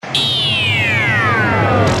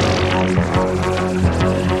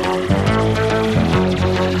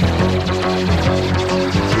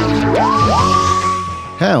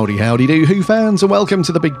howdy do, Who fans, and welcome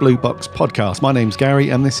to the Big Blue Box podcast. My name's Gary,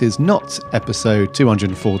 and this is not episode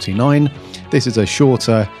 249. This is a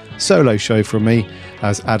shorter solo show from me,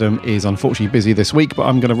 as Adam is unfortunately busy this week, but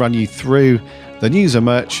I'm going to run you through the news and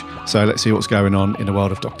merch. So let's see what's going on in the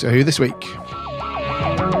world of Doctor Who this week.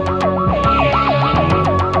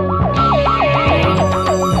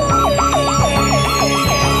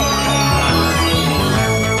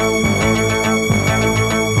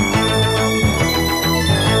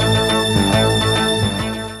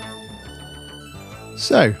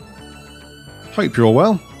 So, hope you're all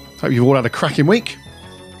well. Hope you've all had a cracking week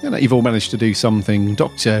and that you've all managed to do something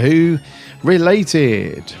Doctor Who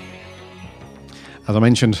related. As I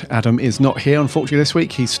mentioned, Adam is not here unfortunately this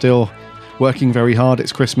week. He's still working very hard.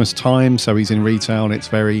 It's Christmas time, so he's in retail and it's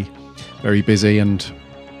very, very busy, and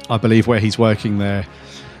I believe where he's working they're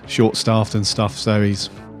short-staffed and stuff, so he's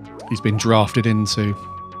been drafted in to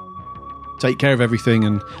take care of everything,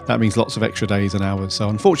 and that means lots of extra days and hours. So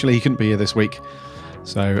unfortunately he couldn't be here this week.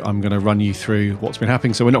 So I'm going to run you through what's been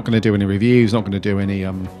happening. So we're not going to do any reviews, not going to do any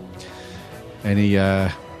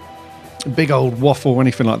big old waffle or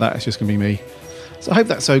anything like that. It's just going to be me. So I hope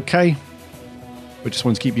that's okay. We just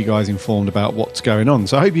want to keep you guys informed about what's going on.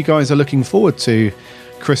 So I hope you guys are looking forward to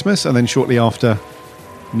Christmas, and then shortly after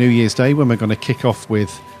New Year's Day, when we're going to kick off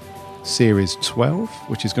with Series 12,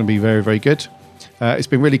 which is going to be very, very good. It's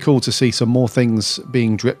been really cool to see some more things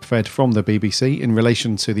being drip-fed from the BBC in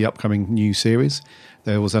relation to the upcoming new series.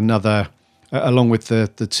 There was another, along with the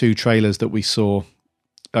two trailers that we saw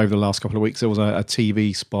over the last couple of weeks, there was a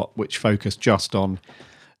TV spot which focused just on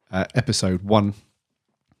episode 1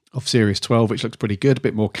 of Series 12, which looks pretty good, a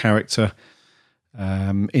bit more character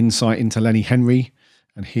insight into Lenny Henry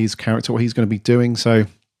and his character, what he's going to be doing. So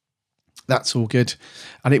that's all good.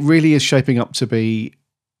 And it really is shaping up to be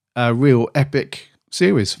a real epic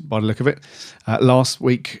series by the look of it. Last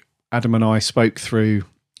week, Adam and I spoke through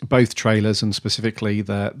both trailers, and specifically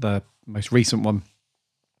the most recent one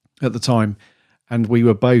at the time, and we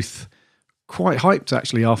were both quite hyped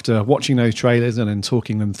actually after watching those trailers and then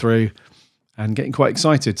talking them through and getting quite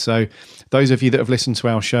excited. So those of you that have listened to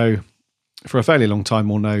our show for a fairly long time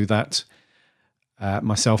will know that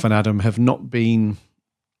myself and Adam have not been,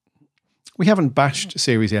 we haven't bashed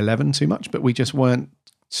Series 11 too much, but we just weren't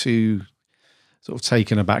too sort of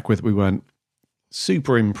taken aback with. We weren't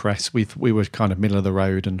super impressed with. We were kind of middle of the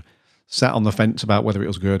road and sat on the fence about whether it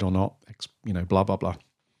was good or not, blah blah blah.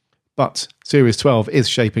 But Series 12 is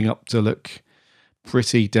shaping up to look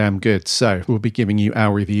pretty damn good, so we'll be giving you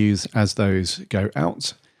our reviews as those go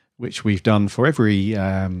out, which we've done for every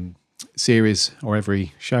series or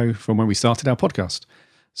every show from when we started our podcast.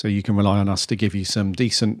 So you can rely on us to give you some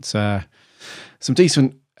decent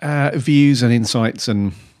views and insights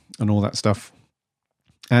and all that stuff.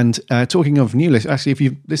 And talking of new listeners, actually, if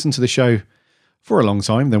you've listened to the show for a long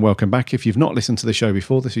time, then welcome back. If you've not listened to the show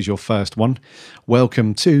before, this is your first one.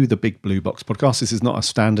 Welcome to the Big Blue Box podcast. This is not a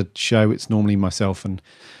standard show. It's normally myself and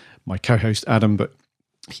my co-host Adam, but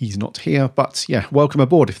he's not here. But yeah, welcome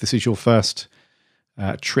aboard if this is your first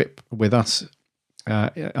trip with us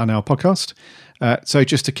on our podcast. So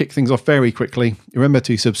just to kick things off very quickly, remember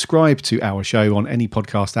to subscribe to our show on any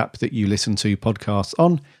podcast app that you listen to podcasts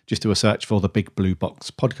on. Just do a search for the Big Blue Box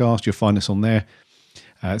podcast. You'll find us on there.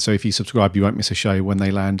 So if you subscribe, you won't miss a show when they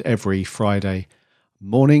land every Friday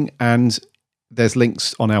morning. And there's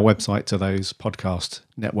links on our website to those podcast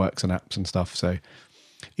networks and apps and stuff. So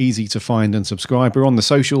easy to find and subscribe. We're on the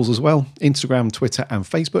socials as well, Instagram, Twitter and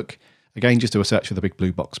Facebook. Again, just do a search for the Big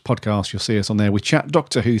Blue Box podcast. You'll see us on there. We chat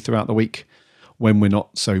Doctor Who throughout the week when we're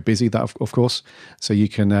not so busy, that of course. So you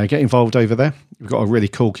can get involved over there. We've got a really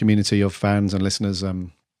cool community of fans and listeners,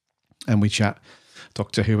 and we chat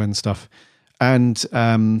Doctor Who and stuff. And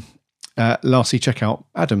lastly, check out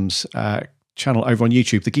Adam's channel over on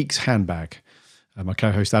YouTube, The Geek's Handbag. My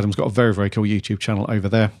co-host Adam's got a very, very cool YouTube channel over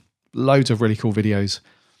there. Loads of really cool videos,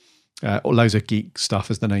 or loads of geek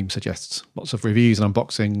stuff, as the name suggests. Lots of reviews and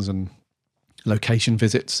unboxings and location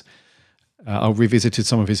visits. I revisited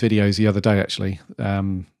some of his videos the other day, actually.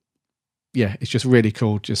 Yeah, it's just really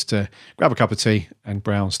cool just to grab a cup of tea and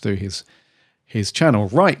browse through his channel.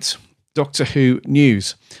 Right, Doctor Who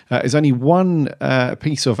news. There's only one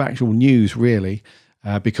piece of actual news, really,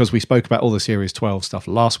 because we spoke about all the Series 12 stuff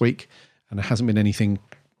last week, and there hasn't been anything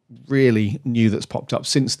really new that's popped up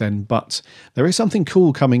since then. But there is something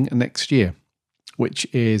cool coming next year, which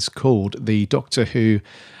is called the Doctor Who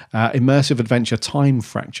Immersive Adventure Time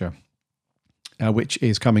Fracture, which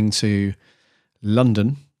is coming to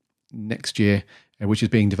London next year, which is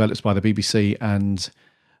being developed by the BBC and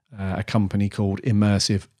a company called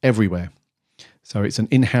Immersive Everywhere. So it's an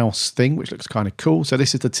in-house thing, which looks kind of cool. So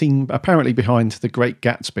this is the team apparently behind The Great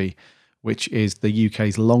Gatsby, which is the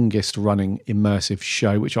UK's longest running immersive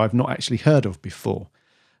show, which I've not actually heard of before.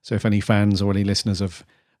 So if any fans or any listeners have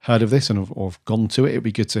heard of this and or have gone to it, it'd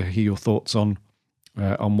be good to hear your thoughts on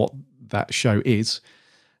what that show is.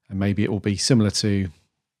 And maybe it will be similar to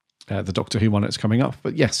the Doctor Who one that's coming up.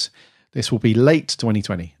 But yes, this will be late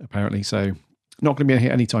 2020, apparently. So not going to be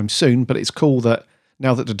here anytime soon, but it's cool that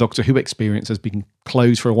now that the Doctor Who experience has been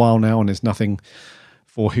closed for a while now and there's nothing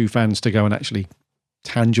for Who fans to go and actually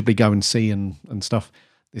tangibly go and see and stuff,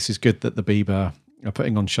 this is good that the Bieber are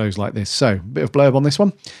putting on shows like this. So, a bit of blurb on this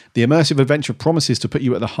one. The immersive adventure promises to put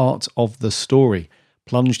you at the heart of the story,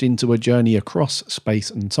 plunged into a journey across space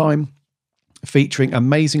and time, featuring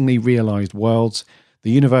amazingly realised worlds. The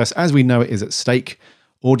universe as we know it is at stake.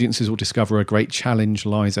 Audiences will discover a great challenge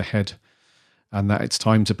lies ahead, and that it's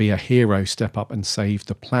time to be a hero, step up and save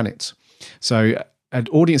the planet. So,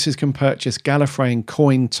 audiences can purchase Gallifreyan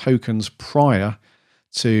coin tokens prior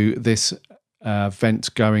to this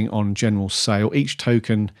event going on general sale. Each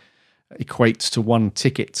token equates to one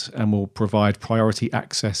ticket and will provide priority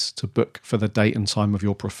access to book for the date and time of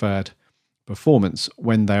your preferred performance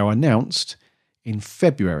when they are announced in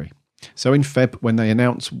February. So in Feb, when they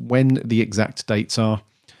announce when the exact dates are,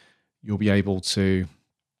 you'll be able to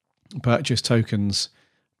purchase tokens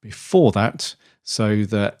before that so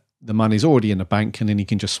that the money's already in the bank and then you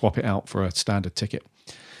can just swap it out for a standard ticket.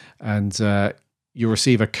 And you'll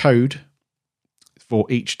receive a code for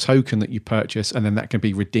each token that you purchase, and then that can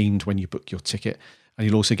be redeemed when you book your ticket. And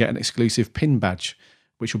you'll also get an exclusive pin badge,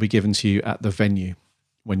 which will be given to you at the venue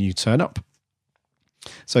when you turn up.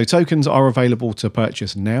 So tokens are available to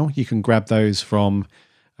purchase now. You can grab those from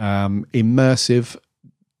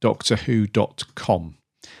immersivedoctorwho.com.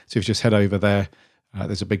 So if you just head over there,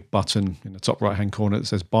 there's a big button in the top right-hand corner that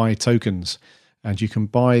says buy tokens. And you can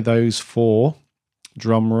buy those for,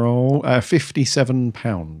 drum roll,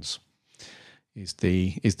 £57 is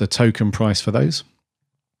the token price for those.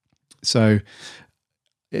 So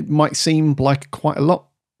it might seem like quite a lot.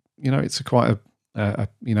 It's quite a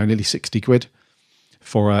nearly 60 quid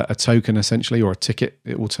for a token essentially, or a ticket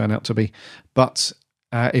it will turn out to be. But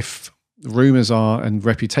if rumours are and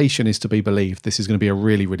reputation is to be believed, this is going to be a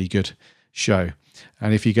really, really good show.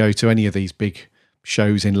 And if you go to any of these big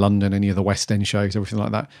shows in London, any of the West End shows, everything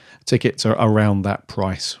like that, tickets are around that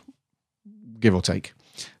price, give or take.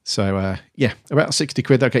 So about 60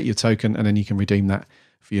 quid, they'll get you a token, and then you can redeem that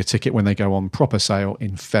for your ticket when they go on proper sale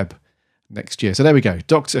in Feb next year. So there we go.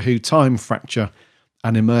 Doctor Who Time Fracture,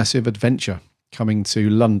 an immersive adventure coming to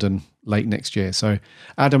London late next year. So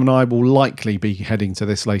Adam and I will likely be heading to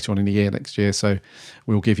this later on in the year next year. So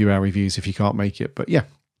we'll give you our reviews if you can't make it. But yeah,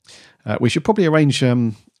 we should probably arrange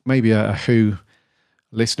maybe a Who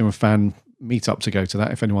listener and fan meet up to go to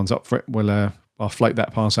that. If anyone's up for it, I'll float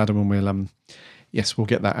that past Adam and we'll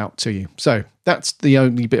get that out to you. So that's the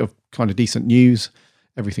only bit of kind of decent news.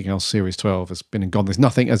 Everything else, Series 12, has been and gone. There's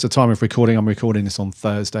nothing, as the time of recording, I'm recording this on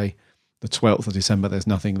Thursday, the 12th of December. There's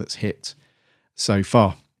nothing that's hit so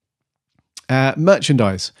far.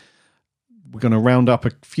 Merchandise. We're going to round up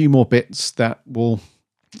a few more bits that will,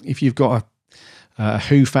 if you've got a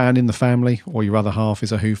Who fan in the family, or your other half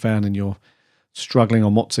is a Who fan and you're struggling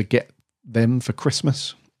on what to get them for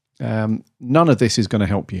Christmas, none of this is going to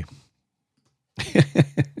help you.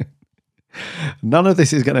 None of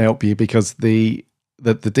this is going to help you because the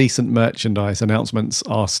decent merchandise announcements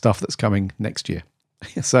are stuff that's coming next year.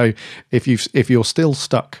 So if you're still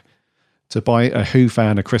stuck to buy a Who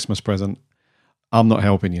fan a Christmas present, I'm not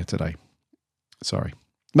helping you today. Sorry.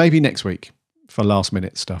 Maybe next week for last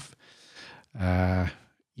minute stuff.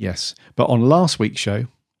 Yes. But on last week's show,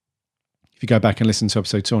 if you go back and listen to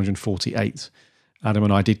episode 248, Adam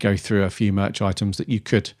and I did go through a few merch items that you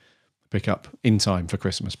could pick up in time for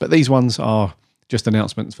Christmas. But these ones are just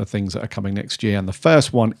announcements for things that are coming next year. And the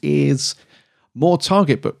first one is more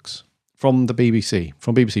Target books from the BBC,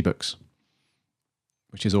 from BBC Books,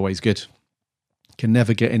 which is always good. Can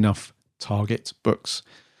never get enough Target books.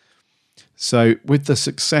 So with the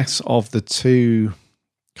success of the two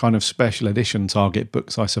kind of special edition Target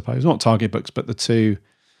books, I suppose, not Target books, but the two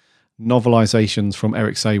novelizations from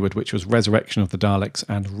Eric Sayward, which was Resurrection of the Daleks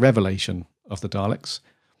and Revelation of the Daleks,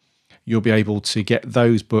 you'll be able to get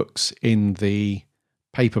those books in the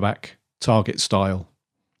paperback Target style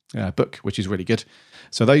book, which is really good.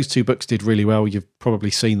 So those two books did really well. You've probably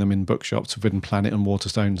seen them in bookshops, Forbidden Planet and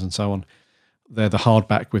Waterstones and so on. They're the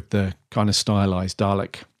hardback with the kind of stylized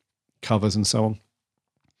Dalek covers and so on.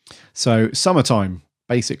 So summertime,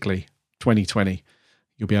 basically 2020,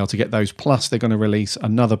 You'll be able to get those. Plus, they're going to release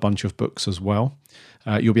another bunch of books as well.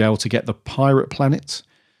 You'll be able to get The Pirate Planet,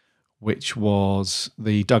 which was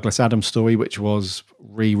the Douglas Adams story, which was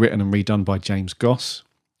rewritten and redone by James Goss.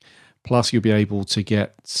 Plus, you'll be able to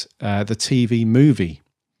get the TV movie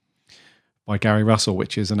by Gary Russell,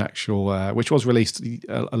 which is an actual, which was released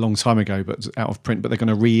a long time ago, but out of print. But they're going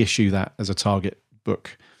to reissue that as a Target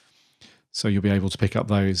book, so you'll be able to pick up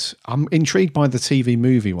those. I'm intrigued by the TV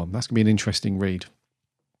movie one. That's going to be an interesting read.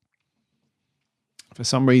 For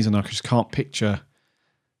some reason, I just can't picture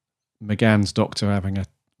McGann's Doctor having a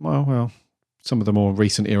well. Some of the more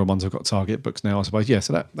recent era ones have got Target books now, I suppose. Yeah,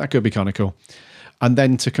 so that could be kind of cool. And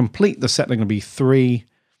then to complete the set, there are going to be 3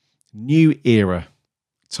 new era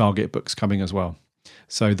Target books coming as well.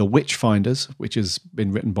 So The Witchfinders, which has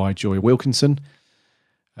been written by Joy Wilkinson,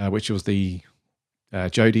 which was the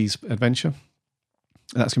Jodie's adventure.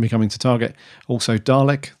 That's going to be coming to Target. Also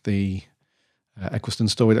Dalek, the Eccleston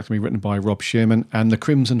story, that's going to be written by Rob Shearman, and The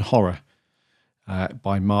Crimson Horror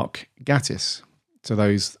by Mark Gatiss. So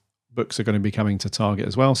those books are going to be coming to Target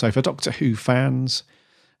as well. So for Doctor Who fans,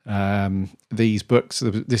 these books,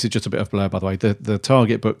 this is just a bit of blur, by the way, the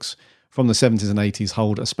Target books from the 70s and 80s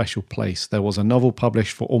hold a special place. There was a novel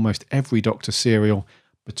published for almost every Doctor serial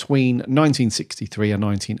between 1963 and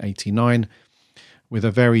 1989, with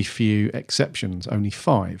a very few exceptions, only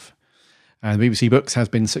 5. And BBC Books has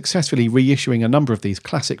been successfully reissuing a number of these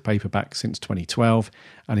classic paperbacks since 2012.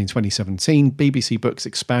 And in 2017, BBC Books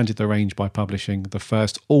expanded the range by publishing the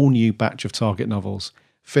first all-new batch of Target novels,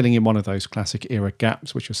 filling in one of those classic era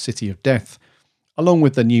gaps, which was City of Death, along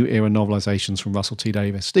with the new era novelizations from Russell T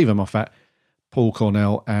Davies, Stephen Moffat, Paul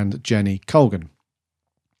Cornell, and Jenny Colgan.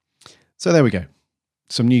 So there we go.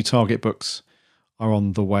 Some new Target books are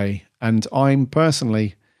on the way. And I'm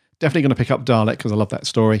personally definitely going to pick up Dalek because I love that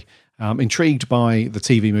story. I'm intrigued by the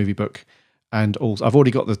TV movie book, and also I've already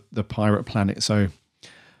got the Pirate Planet, so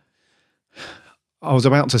I was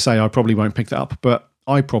about to say I probably won't pick that up, but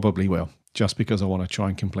I probably will, just because I want to try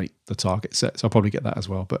and complete the Target set, so I'll probably get that as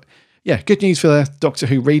well. But yeah, good news for the Doctor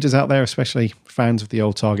Who readers out there, especially fans of the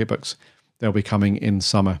old Target books. They'll be coming in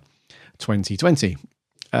summer 2020.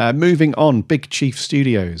 Moving on, Big Chief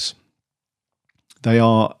Studios. They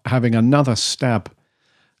are having another stab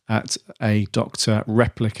at a Doctor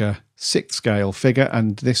replica 6th scale figure,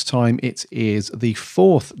 and this time it is the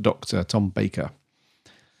 4th Doctor, Tom Baker.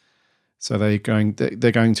 So they're going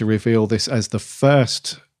to reveal this as the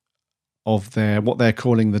first of their what they're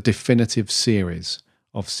calling the definitive series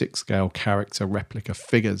of 6th scale character replica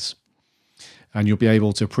figures. And you'll be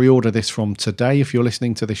able to pre-order this from today if you're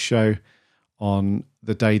listening to this show on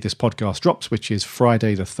the day this podcast drops, which is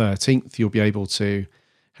Friday the 13th. You'll be able to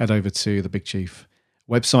head over to the Big Chief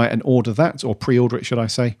website and order that, or pre-order it, should I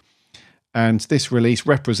say. And this release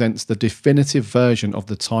represents the definitive version of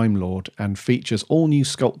the Time Lord and features all new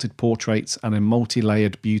sculpted portraits and a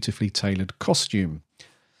multi-layered, beautifully tailored costume.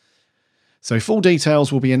 So full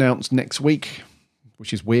details will be announced next week,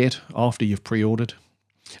 which is weird, after you've pre-ordered.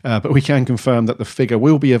 But we can confirm that the figure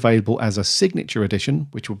will be available as a signature edition,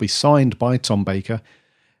 which will be signed by Tom Baker,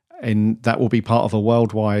 and that will be part of a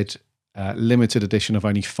worldwide limited edition of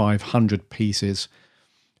only 500 pieces.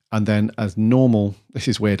 And then as normal, this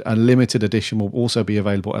is weird, a limited edition will also be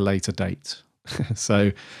available at a later date.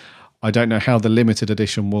 So I don't know how the limited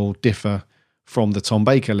edition will differ from the Tom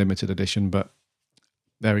Baker limited edition, but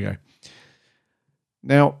there we go.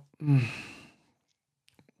 Now,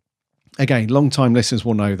 again, long-time listeners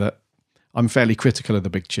will know that I'm fairly critical of the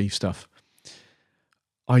Big Chief stuff.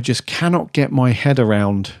 I just cannot get my head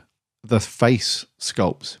around the face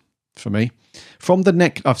sculpt for me. From the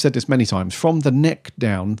neck, I've said this many times, from the neck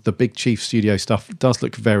down, the Big Chief Studio stuff does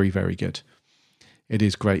look very, very good. It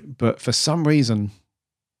is great. But for some reason,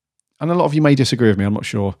 and a lot of you may disagree with me, I'm not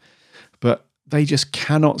sure, but they just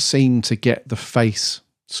cannot seem to get the face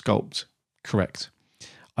sculpt correct.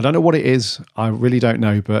 I don't know what it is. I really don't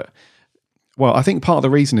know. But, well, I think part of the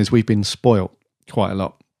reason is we've been spoilt quite a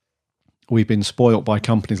lot. We've been spoilt by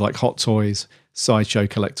companies like Hot Toys, Sideshow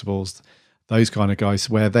Collectibles, those kind of guys,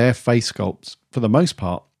 where their face sculpts, for the most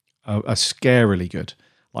part, are scarily good,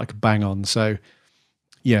 like bang on. So,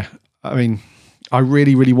 yeah, I mean, I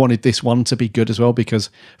really, really wanted this one to be good as well, because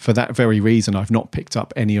for that very reason, I've not picked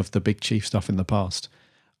up any of the Big Chief stuff in the past.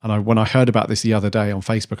 And when I heard about this the other day on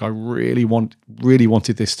Facebook, I really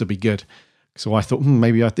wanted this to be good. So I thought,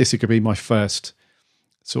 maybe this could be my first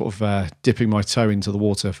sort of dipping my toe into the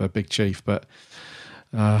water for Big Chief. But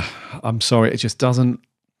I'm sorry, it just doesn't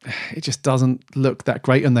look that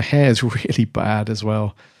great, and the hair's really bad as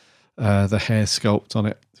well. The hair sculpt on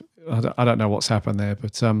it, I don't know what's happened there,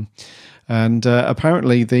 but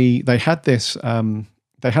apparently they had this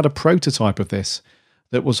they had a prototype of this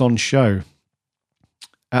that was on show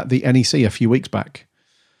at the NEC a few weeks back.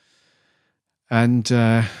 And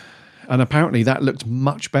apparently that looked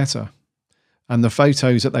much better. And the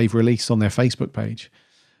photos that they've released on their Facebook page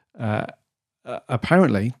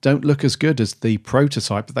apparently don't look as good as the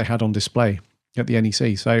prototype that they had on display at the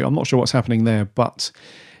NEC. So I'm not sure what's happening there, but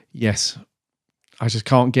yes, I just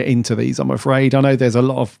can't get into these, I'm afraid. I know there's a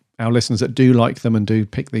lot of our listeners that do like them and do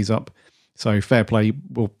pick these up. So fair play.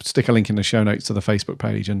 We'll stick a link in the show notes to the Facebook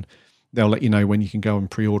page, and they'll let you know when you can go and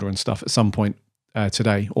pre-order and stuff at some point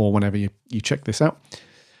today or whenever you check this out.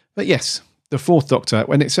 But yes, the Fourth Doctor,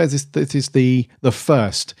 when it says this is the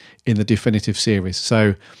first in the definitive series,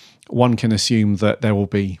 so one can assume that there will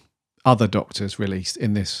be other Doctors released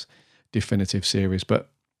in this definitive series. But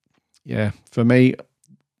yeah, for me,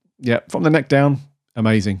 yeah, from the neck down,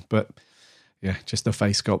 amazing. But yeah, just the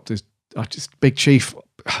face sculpt is just Big Chief.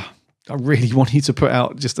 I really want you to put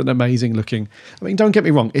out just an amazing looking. I mean, don't get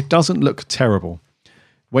me wrong, it doesn't look terrible.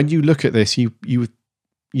 When you look at this, you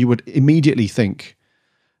would immediately think,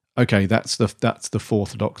 okay, that's the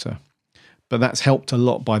Fourth Doctor. But that's helped a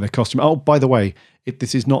lot by the costume. Oh, by the way,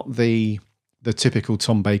 this is not the typical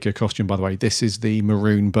Tom Baker costume, by the way. This is the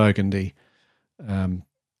maroon burgundy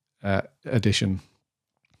edition.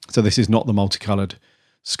 So this is not the multicolored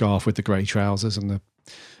scarf with the grey trousers and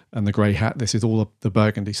the grey hat. This is all the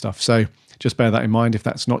burgundy stuff. So just bear that in mind. If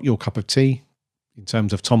that's not your cup of tea in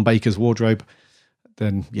terms of Tom Baker's wardrobe,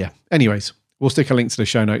 then yeah. Anyways, we'll stick a link to the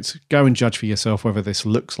show notes. Go and judge for yourself whether this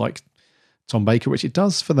looks like Tom Baker, which it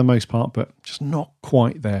does for the most part, but just not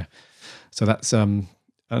quite there. So that's an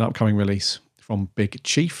upcoming release from Big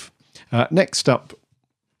Chief. Next up,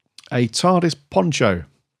 a TARDIS poncho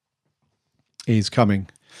is coming.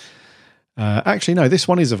 Actually, no, this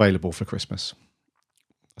one is available for Christmas.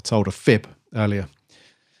 I told a fib earlier.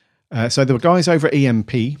 So there were guys over at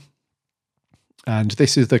EMP, and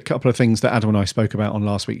this is the couple of things that Adam and I spoke about on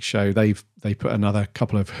last week's show. They put another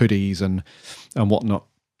couple of hoodies and whatnot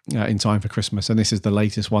in time for Christmas, and this is the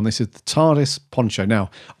latest one. This is the TARDIS poncho. Now,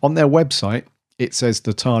 on their website, it says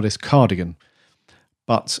the TARDIS cardigan,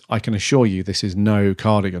 but I can assure you this is no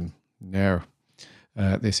cardigan. No.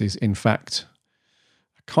 This is, in fact,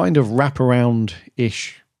 a kind of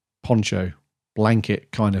wraparound-ish poncho,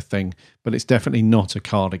 blanket kind of thing, but it's definitely not a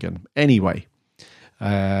cardigan. Anyway,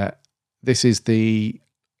 this is the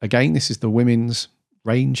women's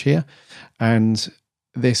range here, and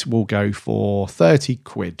this will go for 30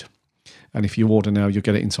 quid. And if you order now, you'll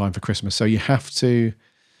get it in time for Christmas. So you have to,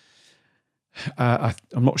 I'm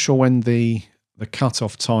not sure when the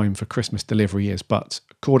cut-off time for Christmas delivery is, but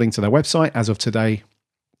according to their website, as of today,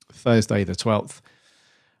 Thursday the 12th,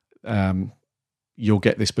 you'll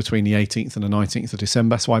get this between the 18th and the 19th of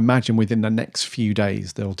December. So I imagine within the next few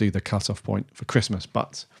days, they'll do the cut-off point for Christmas.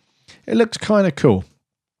 But it looks kind of cool.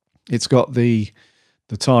 It's got the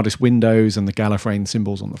TARDIS windows and the Gallifreyan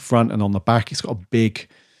symbols on the front, and on the back, it's got a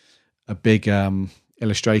big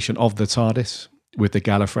illustration of the TARDIS with the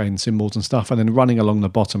Gallifreyan symbols and stuff. And then running along the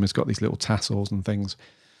bottom, it's got these little tassels and things.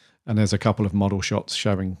 And there's a couple of model shots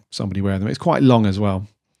showing somebody wearing them. It's quite long as well.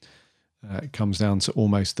 It comes down to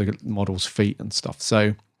almost the model's feet and stuff.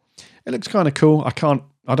 So it looks kind of cool. I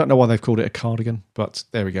don't know why they've called it a cardigan, but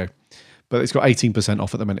there we go. But it's got 18%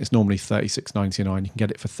 off at the minute. It's normally $36.99. You can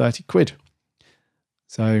get it for 30 quid.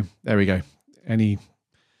 So there we go. Any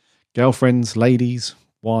girlfriends, ladies,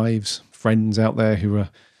 wives, friends out there who are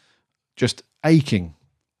just aching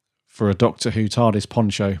for a Doctor Who TARDIS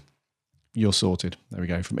poncho, you're sorted. There we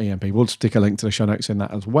go, from EMP. We'll stick a link to the show notes in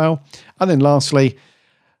that as well. And then lastly,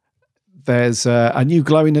 there's a new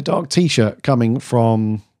glow-in-the-dark T-shirt coming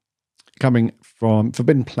from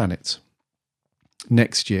Forbidden Planet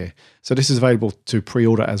next year. So this is available to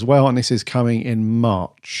pre-order as well, and this is coming in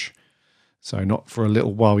March. So not for a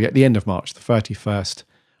little while yet, the end of March, the 31st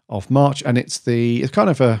of March, and it's kind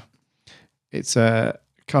of a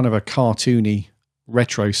cartoony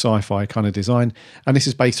retro sci-fi kind of design, and this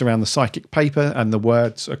is based around the psychic paper, and the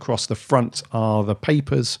words across the front are the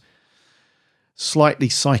paper's slightly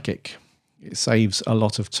psychic. It saves a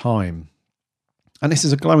lot of time. And this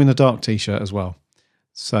is a glow-in-the-dark T-shirt as well.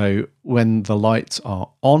 So when the lights are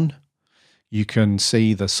on, you can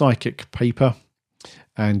see the psychic paper,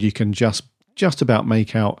 and you can just about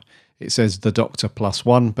make out, it says the Doctor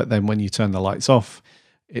 +1, but then when you turn the lights off,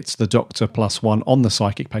 it's the Doctor +1 on the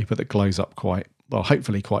psychic paper that glows up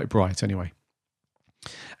hopefully quite bright anyway.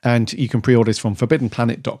 And you can pre-order this from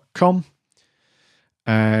forbiddenplanet.com,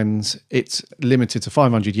 and it's limited to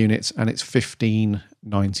 500 units, and it's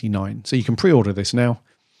 $15.99. So you can pre-order this now,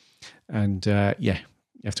 and you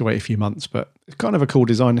have to wait a few months, but it's kind of a cool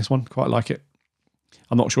design, this one. Quite like it.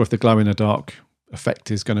 I'm not sure if the glow-in-the-dark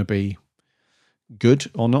effect is going to be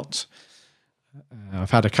good or not.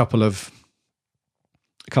 I've had a couple of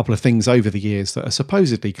things over the years that are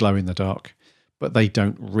supposedly glow-in-the-dark, but they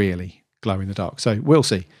don't really glow in the dark. So we'll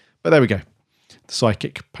see. But there we go. The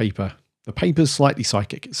psychic paper. The paper's slightly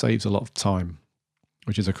psychic. It saves a lot of time,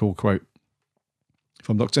 which is a cool quote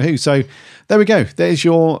from Doctor Who. So there we go. There's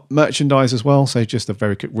your merchandise as well. So just a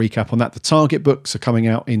very quick recap on that. The Target books are coming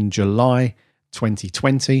out in July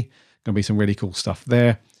 2020. Going to be some really cool stuff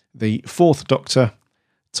there. The Fourth Doctor,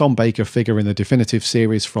 Tom Baker figure in the definitive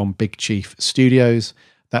series from Big Chief Studios.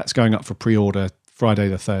 That's going up for pre-order Friday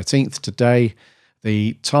the 13th, today.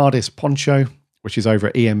 The TARDIS poncho, which is over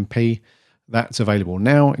at EMP, that's available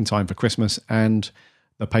now in time for Christmas. And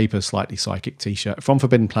the Paper Slightly Psychic t-shirt from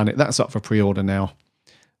Forbidden Planet, that's up for pre-order now.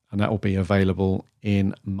 And that will be available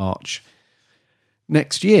in March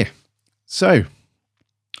next year. So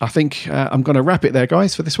I think I'm going to wrap it there,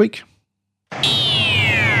 guys, for this week.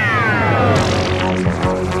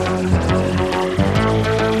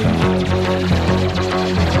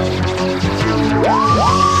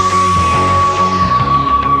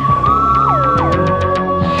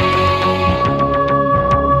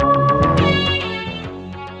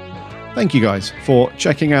 Thank you guys for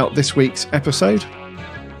checking out this week's episode.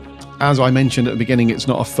 As I mentioned at the beginning, it's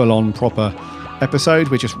not a full-on proper episode.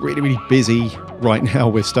 We're just really, really busy right now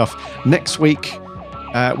with stuff. Next week,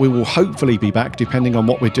 we will hopefully be back, depending on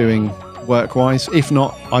what we're doing work-wise. If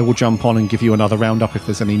not, I will jump on and give you another roundup if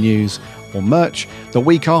there's any news or merch. The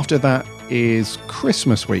week after that is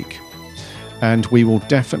Christmas week, and we will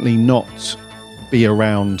definitely not be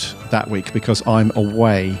around that week because I'm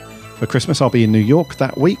away for Christmas. I'll be in New York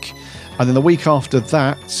that week. And then the week after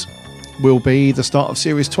that will be the start of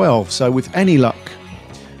Series 12. So with any luck,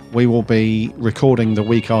 we will be recording the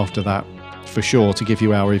week after that for sure to give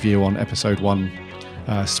you our review on Episode 1,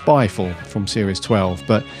 Spyfall from Series 12.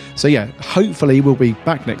 But so yeah, hopefully we'll be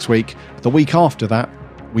back next week. The week after that,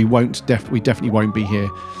 we definitely won't be here.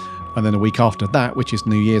 And then the week after that, which is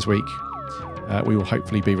New Year's week, we will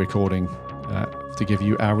hopefully be recording to give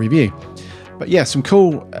you our review. But yeah, some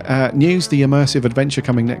cool news. The Immersive Adventure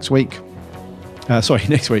coming next week.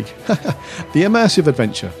 Next week. The Immersive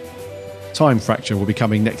Adventure Time Fracture will be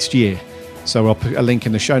coming next year. So I'll put a link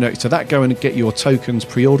in the show notes to that. Go and get your tokens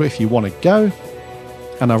pre-order if you want to go.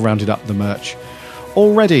 And I've rounded up the merch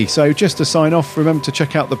already. So just to sign off, remember to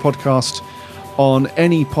check out the podcast on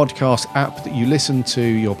any podcast app that you listen to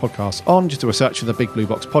your podcast on. Just do a search for the Big Blue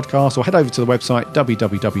Box Podcast or head over to the website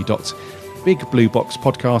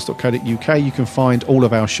www.bigblueboxpodcast.co.uk. You can find all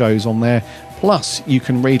of our shows on there. Plus, you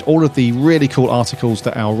can read all of the really cool articles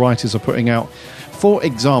that our writers are putting out. For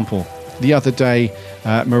example, the other day,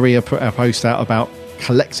 Maria put a post out about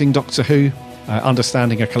collecting Doctor Who,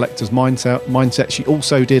 understanding a collector's mindset. She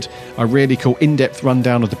also did a really cool in-depth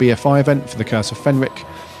rundown of the BFI event for the Curse of Fenric.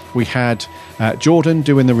 We had Jordan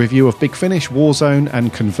doing the review of Big Finish, Warzone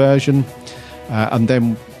and Conversion. And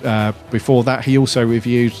then before that, he also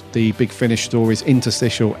reviewed the Big Finish stories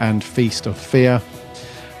Interstitial and Feast of Fear.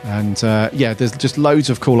 And there's just loads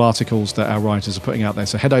of cool articles that our writers are putting out there.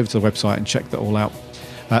 So head over to the website and check that all out.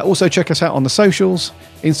 Also check us out on the socials,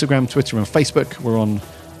 Instagram, Twitter and Facebook. We're on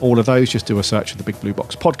all of those. Just do a search for the Big Blue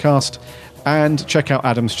Box Podcast. And check out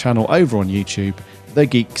Adam's channel over on YouTube, The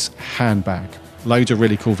Geek's Handbag. Loads of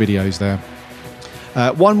really cool videos there.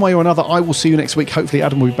 One way or another, I will see you next week. Hopefully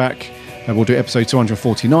Adam will be back and we'll do episode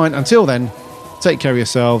 249. Until then, take care of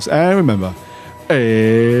yourselves and remember,